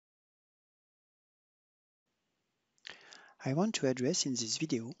I want to address in this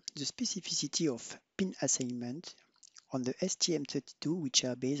video the specificity of pin assignment on the STM32 which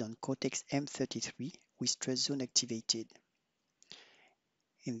are based on Cortex M33 with TrustZone activated.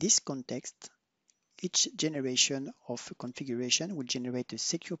 In this context, each generation of configuration will generate a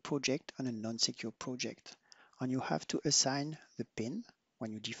secure project and a non-secure project, and you have to assign the pin,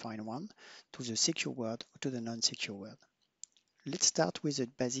 when you define one, to the secure word or to the non-secure word. Let's start with a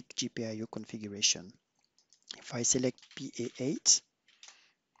basic GPIO configuration. If I select PA8,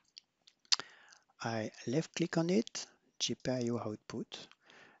 I left click on it, GPIO output.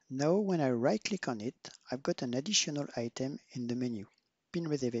 Now when I right click on it, I've got an additional item in the menu, pin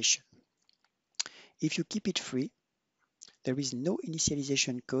reservation. If you keep it free, there is no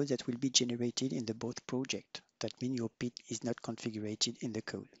initialization code that will be generated in the both project. That means your pin is not configured in the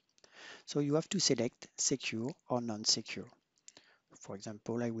code. So you have to select secure or non-secure. For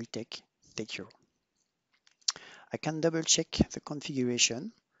example, I will take secure. I can double check the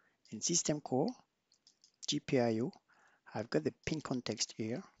configuration in System Core, GPIO. I've got the pin context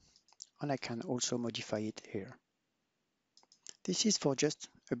here, and I can also modify it here. This is for just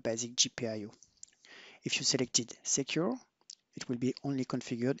a basic GPIO. If you selected secure, it will be only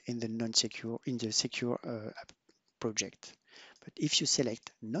configured in the non-secure, in the secure project. But if you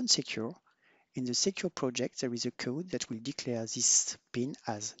select non-secure, in the secure project, there is a code that will declare this pin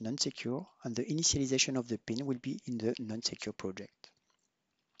as non-secure, and the initialization of the pin will be in the non-secure project.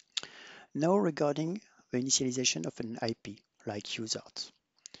 Now regarding the initialization of an IP, like UseArt.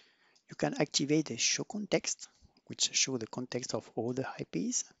 You can activate the show context, which shows the context of all the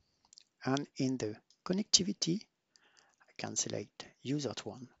IPs, and in the connectivity, I can select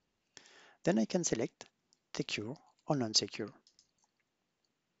UseArt1. Then I can select secure or non-secure.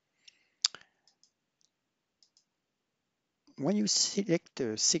 When you select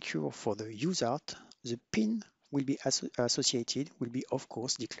the secure for the UseArt, the pin will be associated, will be of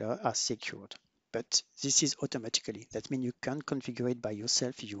course declared as secured. But this is automatically. That means you can configure it by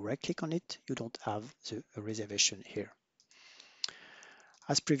yourself. If you right click on it, you don't have the reservation here.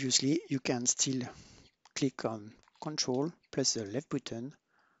 As previously, you can still click on Control, press the left button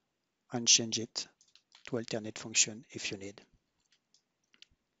and change it to alternate function if you need.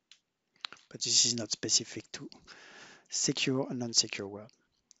 But this is not specific to secure and non-secure world.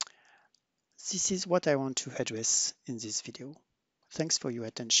 This is what I want to address in this video. Thanks for your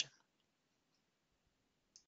attention.